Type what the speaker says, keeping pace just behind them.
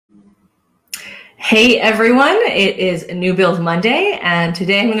Hey everyone, it is New Build Monday, and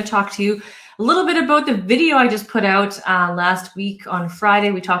today I'm going to talk to you a little bit about the video I just put out last week on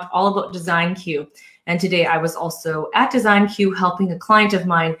Friday. We talked all about Design Q, and today I was also at Design Q helping a client of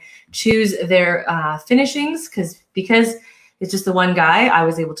mine choose their finishings because it's just the one guy I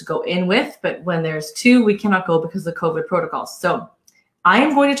was able to go in with, but when there's two, we cannot go because of the COVID protocols. So I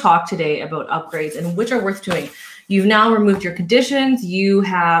am going to talk today about upgrades and which are worth doing. You've now removed your conditions, you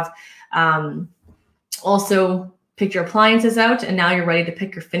have also picked your appliances out, and now you're ready to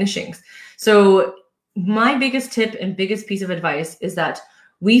pick your finishings. So my biggest tip and biggest piece of advice is that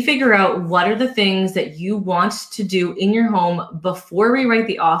we figure out what are the things that you want to do in your home before we write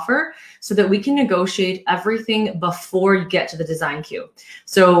the offer so that we can negotiate everything before you get to the design queue.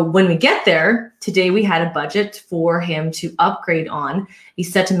 So when we get there, today we had a budget for him to upgrade on a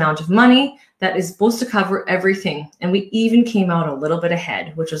set amount of money that is supposed to cover everything. And we even came out a little bit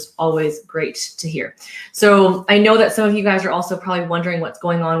ahead, which was always great to hear. So I know that some of you guys are also probably wondering what's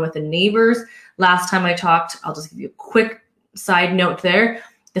going on with the neighbors. Last time I talked, I'll just give you a quick side note there.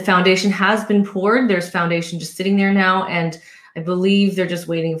 The foundation has been poured. There's foundation just sitting there now, and I believe they're just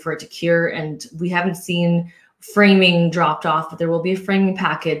waiting for it to cure, and we haven't seen framing dropped off, but there will be a framing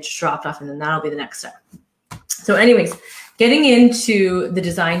package dropped off, and then that'll be the next step. So anyways, getting into the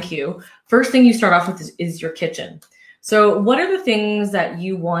design queue, first thing you start off with is your kitchen. So what are the things that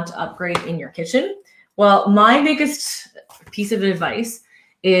you want to upgrade in your kitchen? Well, my biggest piece of advice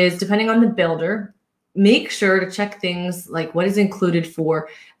is, depending on the builder, make sure to check things like what is included for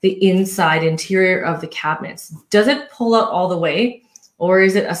the inside interior of the cabinets. Does it pull out all the way, or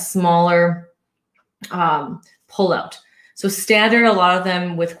is it a smaller pull out? So standard, a lot of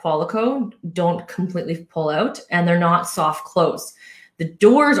them with Qualico don't completely pull out, and they're not soft close. The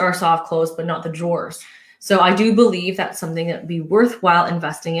doors are soft close, but not the drawers. So I do believe that's something that would be worthwhile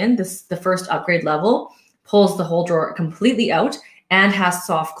investing in. The first upgrade level pulls the whole drawer completely out and has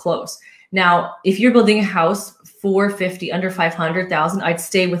soft close. Now, if you're building a house 450 under 500,000, I'd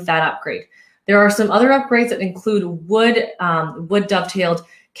stay with that upgrade. There are some other upgrades that include wood dovetailed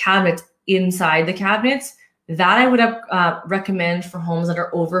cabinets inside the cabinets that I would recommend for homes that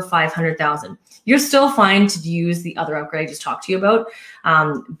are over 500,000. You're still fine to use the other upgrade I just talked to you about,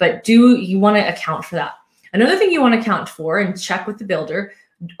 but you want to account for that. Another thing you want to account for and check with the builder,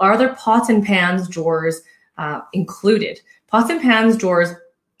 are there pots and pans drawers included? Pots and pans drawers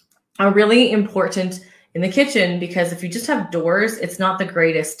are really important in the kitchen because if you just have doors, it's not the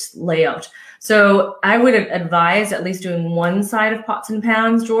greatest layout. So I would advise at least doing one side of pots and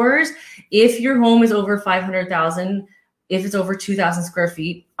pans drawers. If your home is over 500,000, if it's over 2,000 square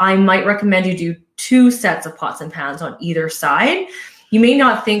feet, I might recommend you do two sets of pots and pans on either side. You may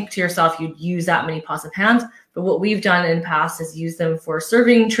not think to yourself you'd use that many pots and pans, but what we've done in the past is use them for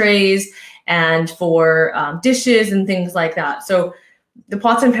serving trays and for dishes and things like that. So the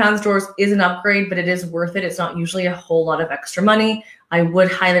pots and pans drawers is an upgrade, but it is worth it. It's not usually a whole lot of extra money. I would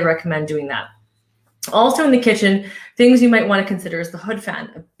highly recommend doing that. Also in the kitchen, things you might want to consider is the hood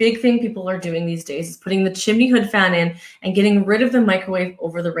fan. A big thing people are doing these days is putting the chimney hood fan in and getting rid of the microwave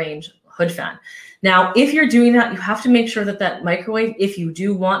over the range hood fan. Now, if you're doing that, you have to make sure that that microwave, if you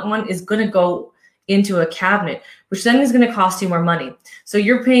do want one, is going to go into a cabinet, which then is going to cost you more money. So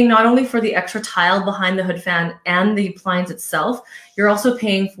you're paying not only for the extra tile behind the hood fan and the appliance itself, you're also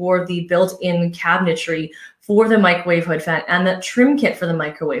paying for the built-in cabinetry for the microwave hood fan and that trim kit for the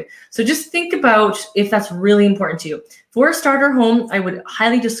microwave. So just think about if that's really important to you. For a starter home, I would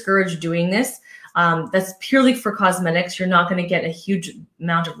highly discourage doing this. That's purely for cosmetics. You're not going to get a huge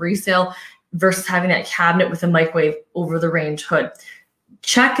amount of resale versus having that cabinet with a microwave over the range hood.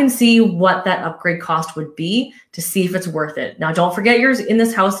 Check and see what that upgrade cost would be to see if it's worth it. Now, don't forget yours in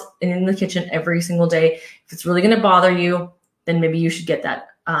this house and in the kitchen every single day. If it's really going to bother you, then maybe you should get that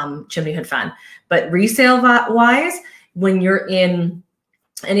chimney hood fan. But resale wise, when you're in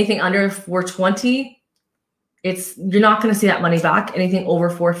anything under 420, you're not going to see that money back. Anything over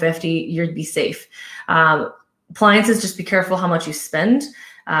 450, you'd be safe. Appliances, just be careful how much you spend.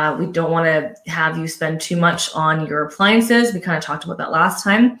 We don't want to have you spend too much on your appliances. We kind of talked about that last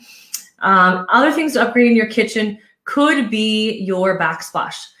time. Other things to upgrade in your kitchen could be your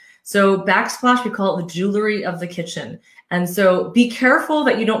backsplash. So backsplash, we call it the jewelry of the kitchen. And so be careful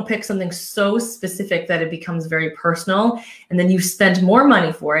that you don't pick something so specific that it becomes very personal and then you spend more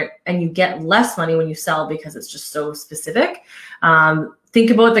money for it and you get less money when you sell because it's just so specific. Think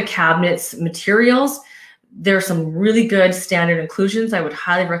about the cabinets materials. There are some really good standard inclusions. I would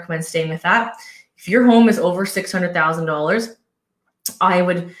highly recommend staying with that. If your home is over $600,000, I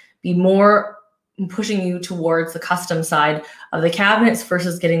would be more pushing you towards the custom side of the cabinets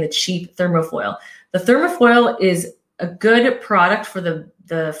versus getting the cheap thermofoil. The thermofoil is a good product for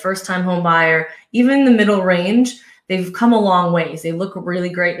the first-time home buyer, even the middle range. They've come a long ways. They look really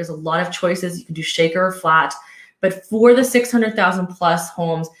great. There's a lot of choices. You can do shaker or flat. But for the 600,000 plus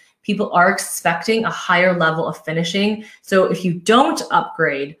homes, people are expecting a higher level of finishing. So if you don't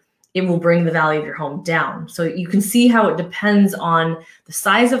upgrade, it will bring the value of your home down. So you can see how it depends on the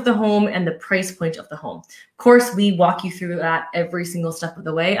size of the home and the price point of the home. Of course, we walk you through that every single step of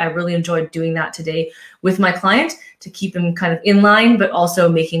the way. I really enjoyed doing that today with my client to keep him kind of in line, but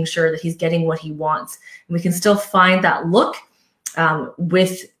also making sure that he's getting what he wants. And we can still find that look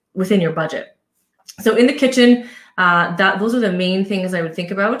within your budget. So in the kitchen, those are the main things I would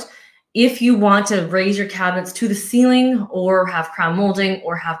think about. If you want to raise your cabinets to the ceiling or have crown molding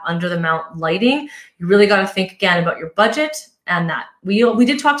or have under the mount lighting, you really got to think again about your budget and that. We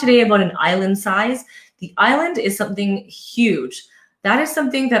did talk today about an island size. The island is something huge. That is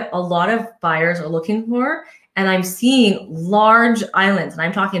something that a lot of buyers are looking for. And I'm seeing large islands, and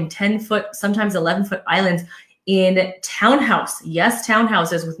I'm talking 10-foot, sometimes 11-foot islands in townhouse. Yes,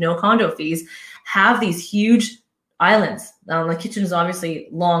 townhouses with no condo fees have these huge islands. The kitchen is obviously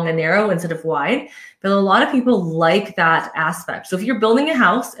long and narrow instead of wide, but a lot of people like that aspect. So if you're building a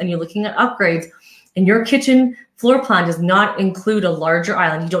house and you're looking at upgrades and your kitchen floor plan does not include a larger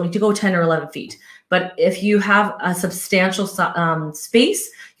island, you don't need to go 10 or 11 feet. But if you have a substantial space,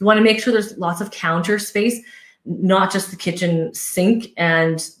 you want to make sure there's lots of counter space, not just the kitchen sink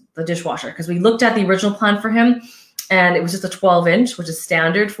and the dishwasher. Because we looked at the original plan for him and it was just a 12-inch, which is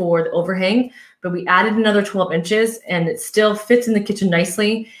standard for the overhang. But we added another 12 inches and it still fits in the kitchen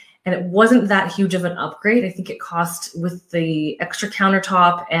nicely. And it wasn't that huge of an upgrade. I think it cost, with the extra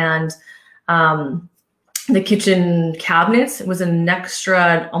countertop and the kitchen cabinets, it was an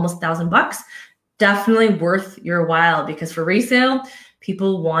extra almost $1,000. Definitely worth your while, because for resale,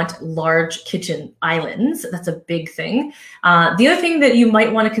 people want large kitchen islands. That's a big thing. The other thing that you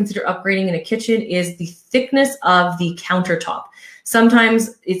might want to consider upgrading in a kitchen is the thickness of the countertop.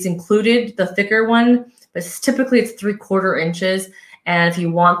 Sometimes it's included, the thicker one, but typically it's 3/4 inches. And if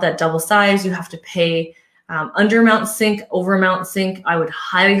you want that double size, you have to pay undermount sink, overmount sink. I would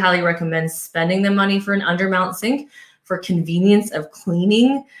highly, highly recommend spending the money for an undermount sink for convenience of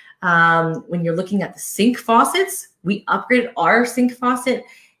cleaning. When you're looking at the sink faucets, we upgraded our sink faucet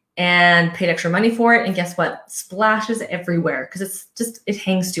and paid extra money for it. And guess what? Splashes everywhere because it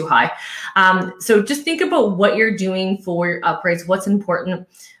hangs too high. So just think about what you're doing for your upgrades, what's important.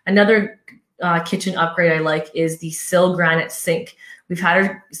 Another kitchen upgrade I like is the sill granite sink. We've had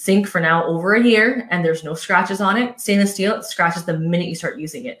our sink for now over a year and there's no scratches on it. Stainless steel, it scratches the minute you start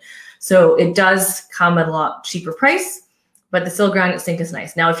using it. So it does come at a lot cheaper price, but the sill granite sink is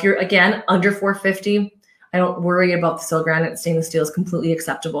nice. Now, if you're, again, under $450, I don't worry about the sill granite. Stainless steel is completely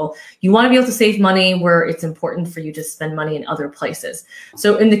acceptable. You want to be able to save money where it's important for you to spend money in other places.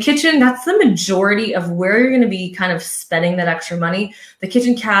 So in the kitchen, that's the majority of where you're going to be kind of spending that extra money. The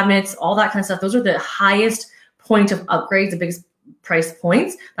kitchen cabinets, all that kind of stuff, those are the highest point of upgrades, the biggest price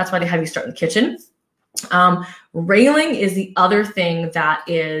points. That's why they have you start in the kitchen. Railing is the other thing that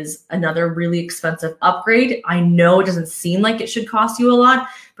is another really expensive upgrade. I know it doesn't seem like it should cost you a lot,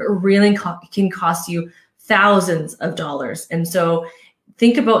 but railing can cost you thousands of dollars. And so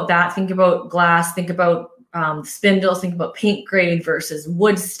think about that. Think about glass. Think about spindles. Think about paint grade versus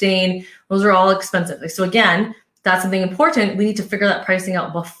wood stain. Those are all expensive. So again, that's something important. We need to figure that pricing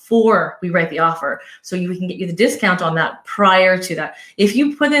out before we write the offer, so we can get you the discount on that prior to that. If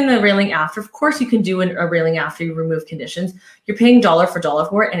you put in the railing after, of course you can do a railing after you remove conditions. You're paying dollar for dollar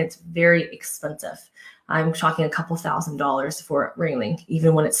for it, and it's very expensive. I'm talking a couple $1,000s for railing,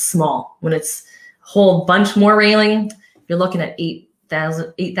 even when it's small. When it's a whole bunch more railing, you're looking at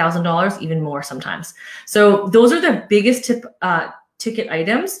 $8,000, even more sometimes. So those are the biggest ticket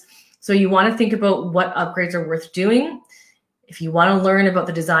items. So you want to think about what upgrades are worth doing. If you want to learn about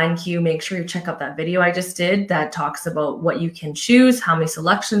the design queue, make sure you check out that video I just did that talks about what you can choose, how many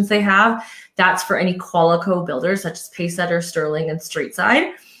selections they have. That's for any Qualico builders such as Pacesetter, Sterling, and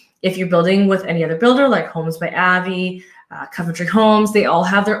Streetside. If you're building with any other builder like Homes by Avi, Coventry Homes, they all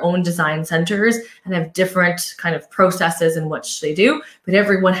have their own design centers and have different kind of processes in which they do, but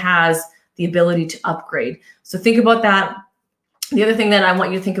everyone has the ability to upgrade. So think about that. The other thing that I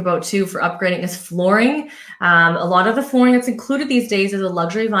want you to think about too for upgrading is flooring. A lot of the flooring that's included these days is a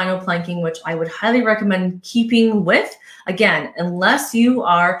luxury vinyl planking, which I would highly recommend keeping with. Again, unless you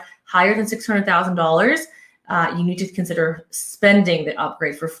are higher than $600,000, you need to consider spending the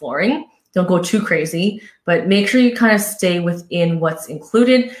upgrade for flooring. Don't go too crazy, but make sure you kind of stay within what's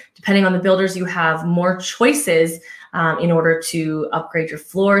included. Depending on the builders, you have more choices in order to upgrade your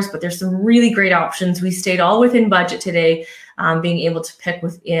floors, but there's some really great options. We stayed all within budget today, being able to pick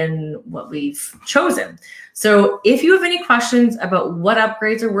within what we've chosen. So if you have any questions about what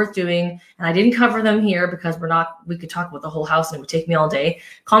upgrades are worth doing, and I didn't cover them here because we could talk about the whole house and it would take me all day,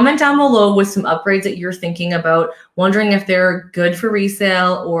 comment down below with some upgrades that you're thinking about, wondering if they're good for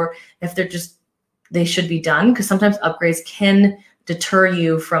resale or if they should be done, because sometimes upgrades can deter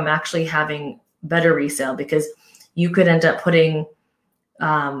you from actually having better resale, because you could end up putting,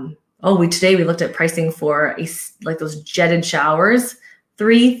 today we looked at pricing for like those jetted showers,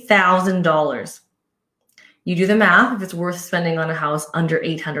 $3,000. You do the math if it's worth spending on a house under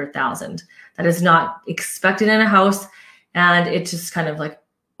 $800,000. That is not expected in a house, and it's just kind of like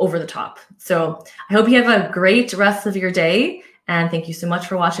over the top. So I hope you have a great rest of your day, and thank you so much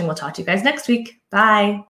for watching. We'll talk to you guys next week. Bye.